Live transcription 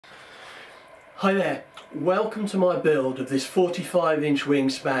Hi there, welcome to my build of this 45-inch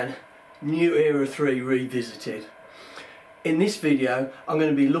wingspan New Era 3 Revisited. In this video I'm going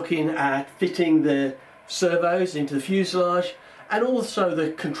to be looking at fitting the servos into the fuselage and also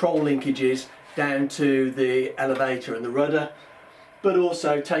the control linkages down to the elevator and the rudder, but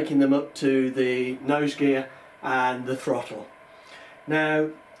also taking them up to the nose gear and the throttle.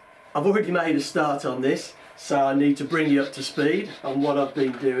 Now I've already made a start on this, so I need to bring you up to speed on what I've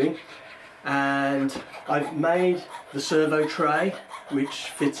been doing. And I've made the servo tray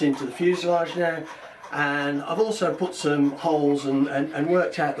which fits into the fuselage now, and I've also put some holes and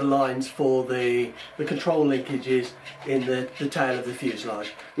worked out the lines for the control linkages in the tail of the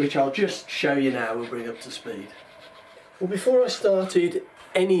fuselage, which I'll just show you now and bring up to speed. Well, before I started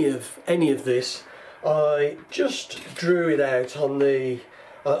any of this, I just drew it out on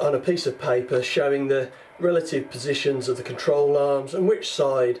a piece of paper showing the relative positions of the control arms and which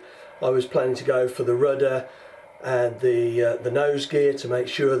side I was planning to go for the rudder and the nose gear to make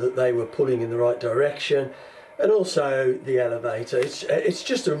sure that they were pulling in the right direction, and also the elevator. It's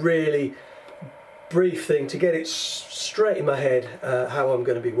just a really brief thing to get it straight in my head how I'm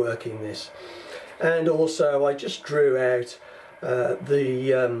going to be working this. And also I just drew out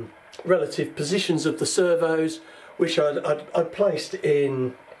the relative positions of the servos which I'd placed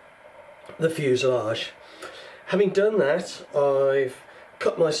in the fuselage. Having done that, I've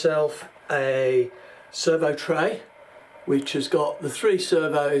cut myself a servo tray which has got the 3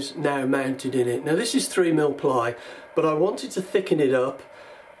 servos now mounted in it. Now this is 3mm ply, but I wanted to thicken it up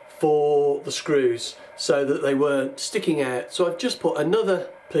for the screws so that they weren't sticking out, so I've just put another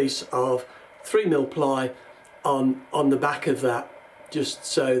piece of 3mm ply on the back of that, just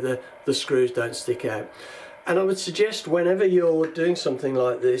so the screws don't stick out. And I would suggest whenever you're doing something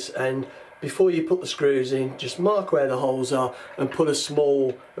like this, and before you put the screws in, just mark where the holes are and put a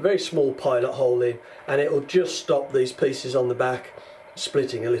very small pilot hole in, and it will just stop these pieces on the back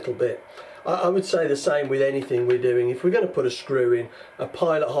splitting a little bit. I would say the same with anything we're doing. If we're going to put a screw in, a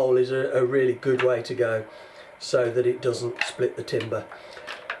pilot hole is a really good way to go so that it doesn't split the timber.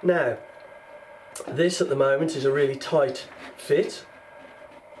 Now, this at the moment is a really tight fit,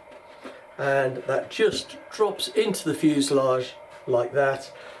 and that just drops into the fuselage like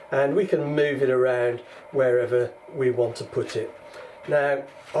that, and we can move it around wherever we want to put it. Now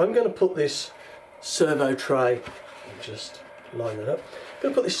I'm going to put this servo tray, just line it up, I'm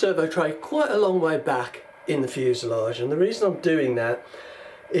going to put this servo tray quite a long way back in the fuselage, and the reason I'm doing that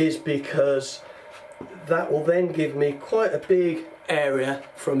is because that will then give me quite a big area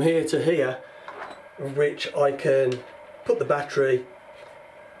from here to here which I can put the battery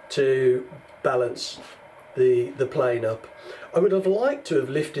to balance the plane up. I would have liked to have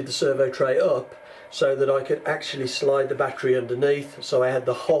lifted the servo tray up so that I could actually slide the battery underneath, so I had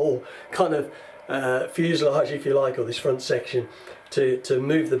the whole kind of fuselage, if you like, or this front section to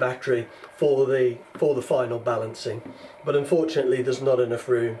move the battery for the final balancing. But unfortunately there's not enough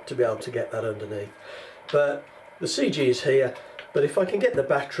room to be able to get that underneath. But the CG is here, but if I can get the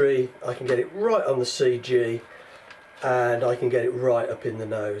battery, I can get it right on the CG and I can get it right up in the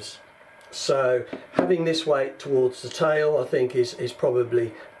nose. So having this weight towards the tail, I think is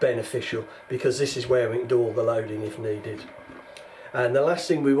probably beneficial, because this is where we can do all the loading if needed. And the last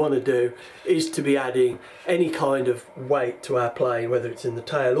thing we want to do is to be adding any kind of weight to our plane, whether it's in the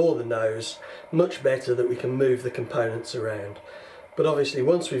tail or the nose. Much better that we can move the components around. But obviously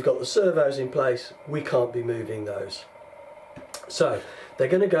once we've got the servos in place, we can't be moving those. So they're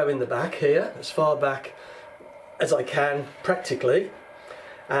going to go in the back here, as far back as I can practically.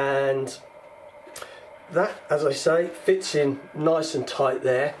 And that, as I say, fits in nice and tight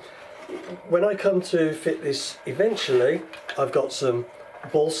there. When I come to fit this eventually, I've got some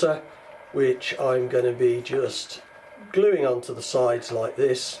balsa which I'm going to be just gluing onto the sides like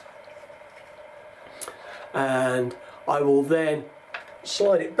this, and I will then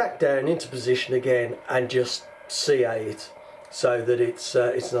slide it back down into position again and just CA it so that it's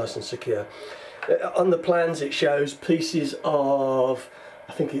nice and secure. On the plans it shows pieces of,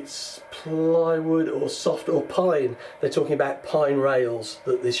 I think it's plywood or soft or pine. They're talking about pine rails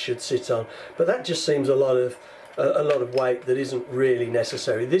that this should sit on, but that just seems a lot of weight that isn't really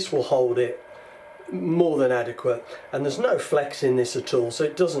necessary. This will hold it more than adequate, and there's no flex in this at all, so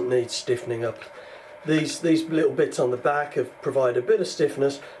it doesn't need stiffening up. These little bits on the back provide a bit of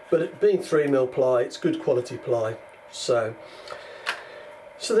stiffness, but it being 3mm ply, it's good quality ply. So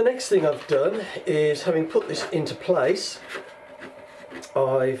the next thing I've done is, having put this into place,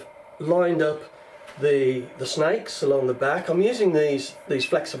 I've lined up the snakes along the back. I'm using these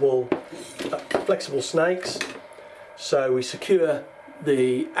flexible snakes, so we secure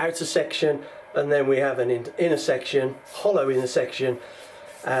the outer section and then we have an inner section, hollow inner section,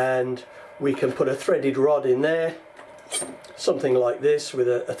 and we can put a threaded rod in there, something like this, with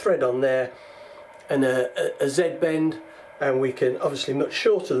a thread on there and a Z bend, and we can, obviously much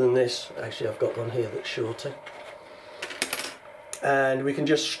shorter than this, actually I've got one here that's shorter, and we can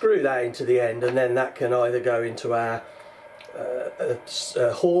just screw that into the end, and then that can either go into our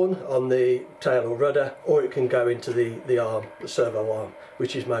horn on the tail or rudder, or it can go into the arm, the servo arm,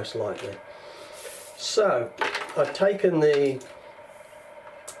 which is most likely. So I've taken the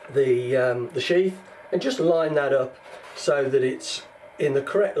sheath and just line that up so that it's in the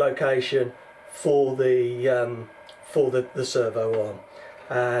correct location for the servo arm,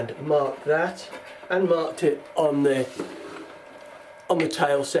 and mark that, and marked it on the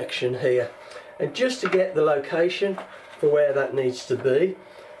tail section here. And just to get the location for where that needs to be,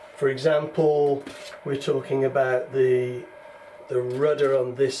 for example, we're talking about the rudder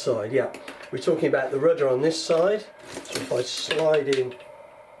on this side. Yeah, we're talking about the rudder on this side. So if I slide in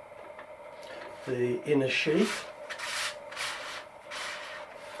the inner sheath,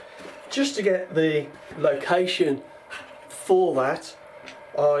 just to get the location for that,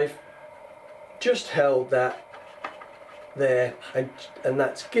 I've just held that there, and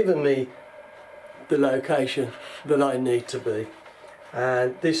that's given me the location that I need to be.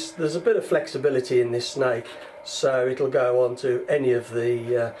 And there's a bit of flexibility in this snake, so it'll go onto any of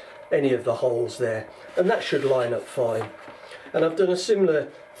the holes there, and that should line up fine. And I've done a similar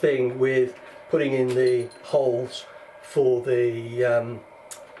thing with putting in the holes for the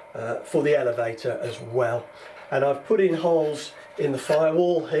elevator as well. And I've put in holes in the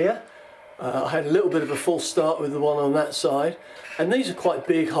firewall here. I had a little bit of a false start with the one on that side, and these are quite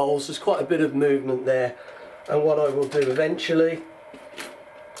big holes, there's quite a bit of movement there. And what I will do eventually,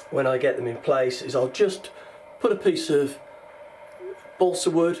 when I get them in place, is I'll just put a piece of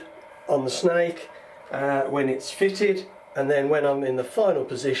balsa wood on the snake when it's fitted, and then when I'm in the final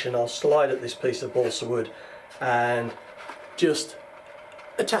position I'll slide at this piece of balsa wood and just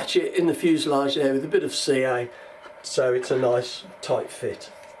attach it in the fuselage there with a bit of CA, so it's a nice tight fit.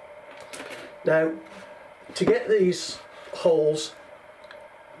 Now, to get these holes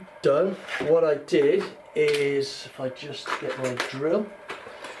done, what I did is, if I just get my drill,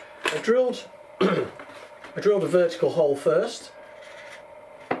 I drilled a vertical hole first,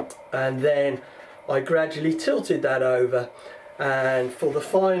 and then I gradually tilted that over, and for the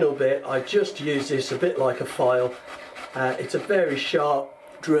final bit I just use this a bit like a file. It's a very sharp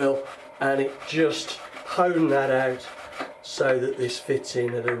drill, and it just honed that out so that this fits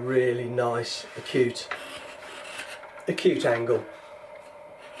in at a really nice acute angle.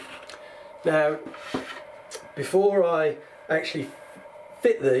 Now, before I actually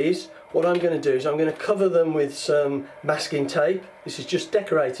fit these, what I'm going to do is I'm going to cover them with some masking tape. This is just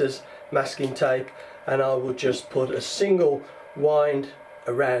decorator's masking tape, and I will just put a single wind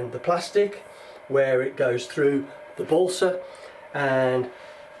around the plastic where it goes through the balsa, and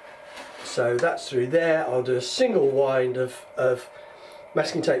so that's through there. I'll do a single wind of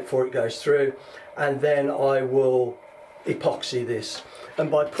masking tape before it goes through, and then I will epoxy this.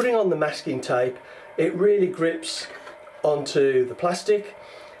 And by putting on the masking tape, it really grips onto the plastic,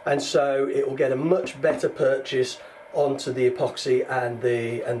 and so it will get a much better purchase onto the epoxy and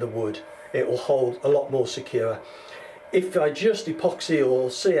the wood. It will hold a lot more secure. If I just epoxy or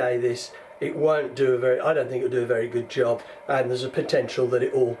CA this, it won't do I don't think it'll do a very good job, and there's a potential that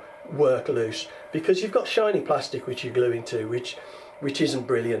it will work loose, because you've got shiny plastic which you're gluing to, which isn't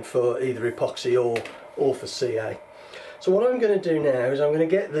brilliant for either epoxy or for CA. So what I'm going to do now is I'm going to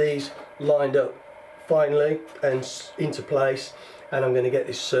get these lined up finally and into place, and I'm going to get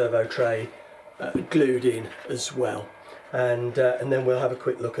this servo tray glued in as well, and then we'll have a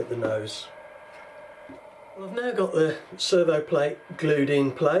quick look at the nose. Well, I've now got the servo plate glued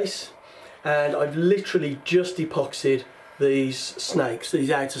in place, and I've literally just epoxied these snakes, these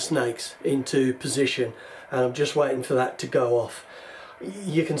outer snakes, into position, and I'm just waiting for that to go off.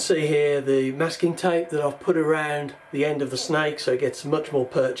 You can see here the masking tape that I've put around the end of the snake, so it gets much more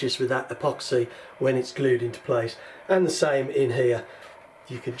purchase with that epoxy when it's glued into place, and the same in here.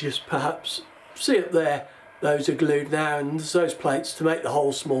 You can just perhaps see up there, those are glued now, and there's those plates to make the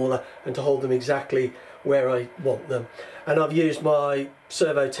hole smaller and to hold them exactly where I want them. And I've used my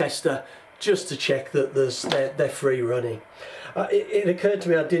servo tester just to check that they're free running. It occurred to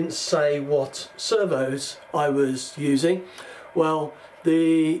me I didn't say what servos I was using. Well,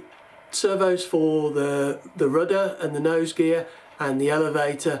 the servos for the rudder and the nose gear and the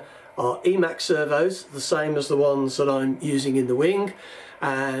elevator are Emax servos, the same as the ones that I'm using in the wing,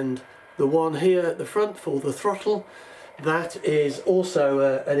 and the one here at the front for the throttle That is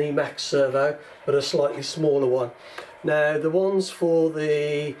also an Emax servo, but a slightly smaller one. Now the ones for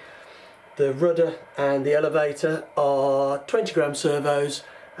the rudder and the elevator are 20 gram servos,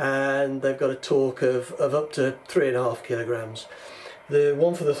 and they've got a torque of up to 3.5 kilograms. The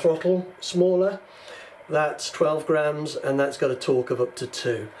one for the throttle, smaller, that's 12 grams, and that's got a torque of up to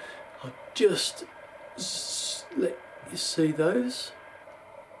 2. I'll just let you see those.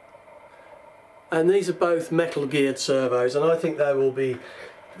 And these are both metal geared servos, and I think they will be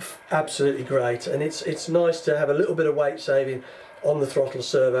absolutely great. And it's nice to have a little bit of weight saving on the throttle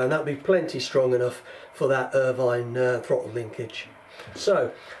servo, and that'll be plenty strong enough for that Irvine throttle linkage.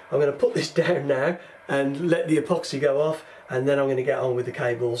 So I'm going to put this down now and let the epoxy go off, and then I'm going to get on with the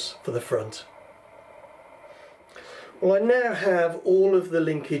cables for the front. Well, I now have all of the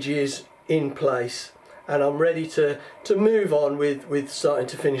linkages in place, and I'm ready to move on with starting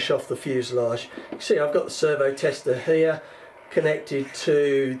to finish off the fuselage. You see, I've got the servo tester here connected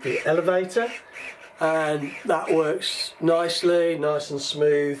to the elevator, and that works nicely, nice and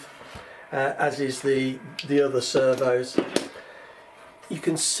smooth, as is the other servos. You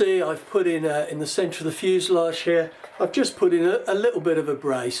can see I've put in the centre of the fuselage here, I've just put in a little bit of a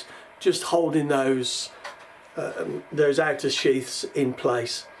brace, just holding those outer sheaths in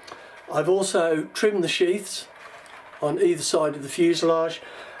place. I've also trimmed the sheaths on either side of the fuselage,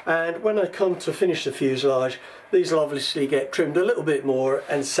 and when I come to finish the fuselage, these will obviously get trimmed a little bit more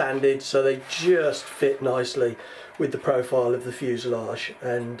and sanded so they just fit nicely with the profile of the fuselage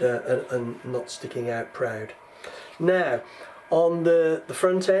and not sticking out proud. Now on the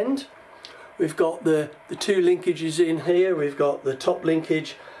front end, we've got the two linkages in here. We've got the top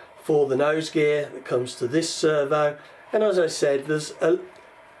linkage for the nose gear that comes to this servo, and as I said, there's a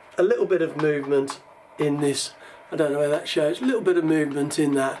little bit of movement in this. I don't know where that shows, a little bit of movement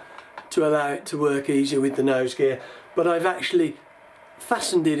in that to allow it to work easier with the nose gear, but I've actually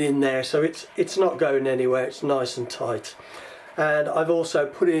fastened it in there so it's not going anywhere, it's nice and tight. And I've also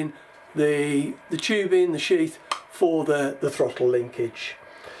put in the tube in the sheath for the throttle linkage.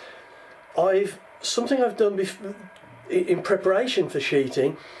 Something I've done in preparation for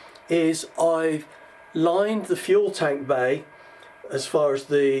sheeting is I've lined the fuel tank bay as far as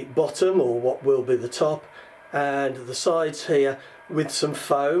the bottom, or what will be the top, and the sides here with some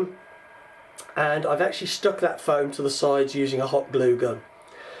foam, and I've actually stuck that foam to the sides using a hot glue gun.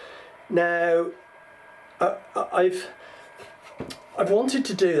 Now I've wanted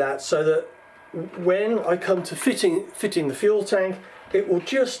to do that so that when I come to fitting the fuel tank, it will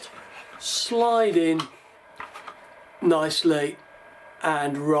just slide in nicely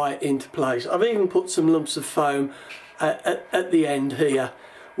and right into place. I've even put some lumps of foam at the end here,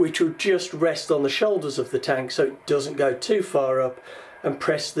 which will just rest on the shoulders of the tank so it doesn't go too far up and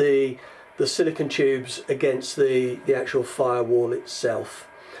press the silicone tubes against the actual firewall itself.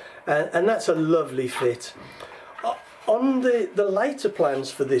 And that's a lovely fit. On the later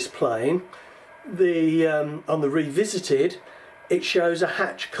plans for this plane, on the Revisited, it shows a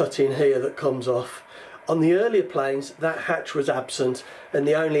hatch cut in here that comes off. On the earlier planes, that hatch was absent, and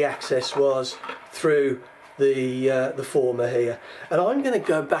the only access was through the former here. And I'm going to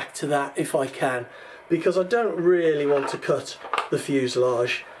go back to that if I can, because I don't really want to cut the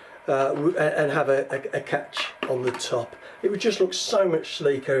fuselage and have a catch on the top. It would just look so much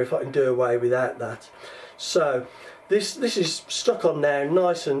sleeker if I can do away without that. So this is stuck on now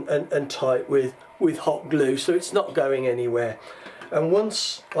nice and tight with hot glue, so it's not going anywhere. And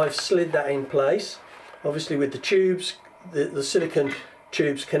once I've slid that in place, obviously with the tubes, the silicone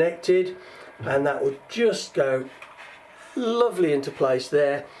tubes connected, and that will just go lovely into place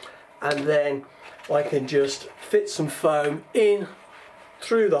there, and then I can just fit some foam in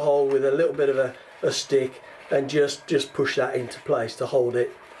through the hole with a little bit of a stick and just push that into place to hold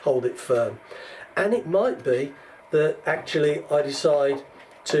it firm. And it might be that actually I decide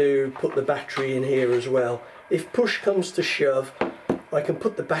to put the battery in here as well. If push comes to shove, I can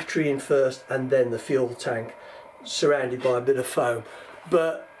put the battery in first and then the fuel tank surrounded by a bit of foam,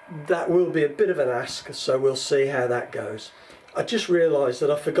 but that will be a bit of an ask, so we'll see how that goes. I just realised that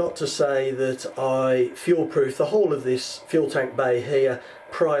I forgot to say that I fuel-proof the whole of this fuel tank bay here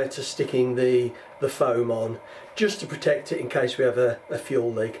prior to sticking the foam on, just to protect it in case we have a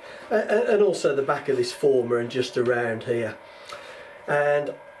fuel leak, and also the back of this former and just around here.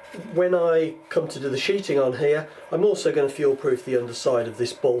 And when I come to do the sheeting on here, I'm also going to fuel-proof the underside of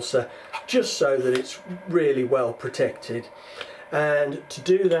this balsa, just so that it's really well protected. And to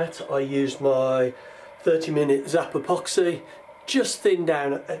do that, I used my 30-minute Zap epoxy, just thinned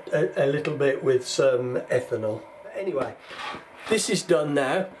down a little bit with some ethanol. Anyway, this is done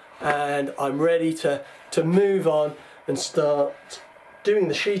now, and I'm ready to move on and start doing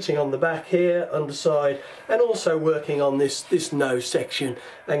the sheeting on the back here, underside, and also working on this nose section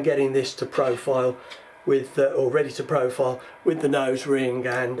and getting this to profile with, or ready to profile with the nose ring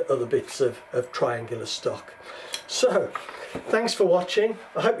and other bits of triangular stock. So, thanks for watching.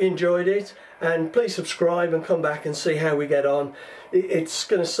 I hope you enjoyed it, and please subscribe and come back and see how we get on. It's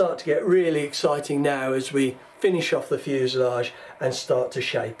going to start to get really exciting now as we finish off the fuselage and start to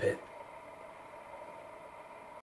shape it.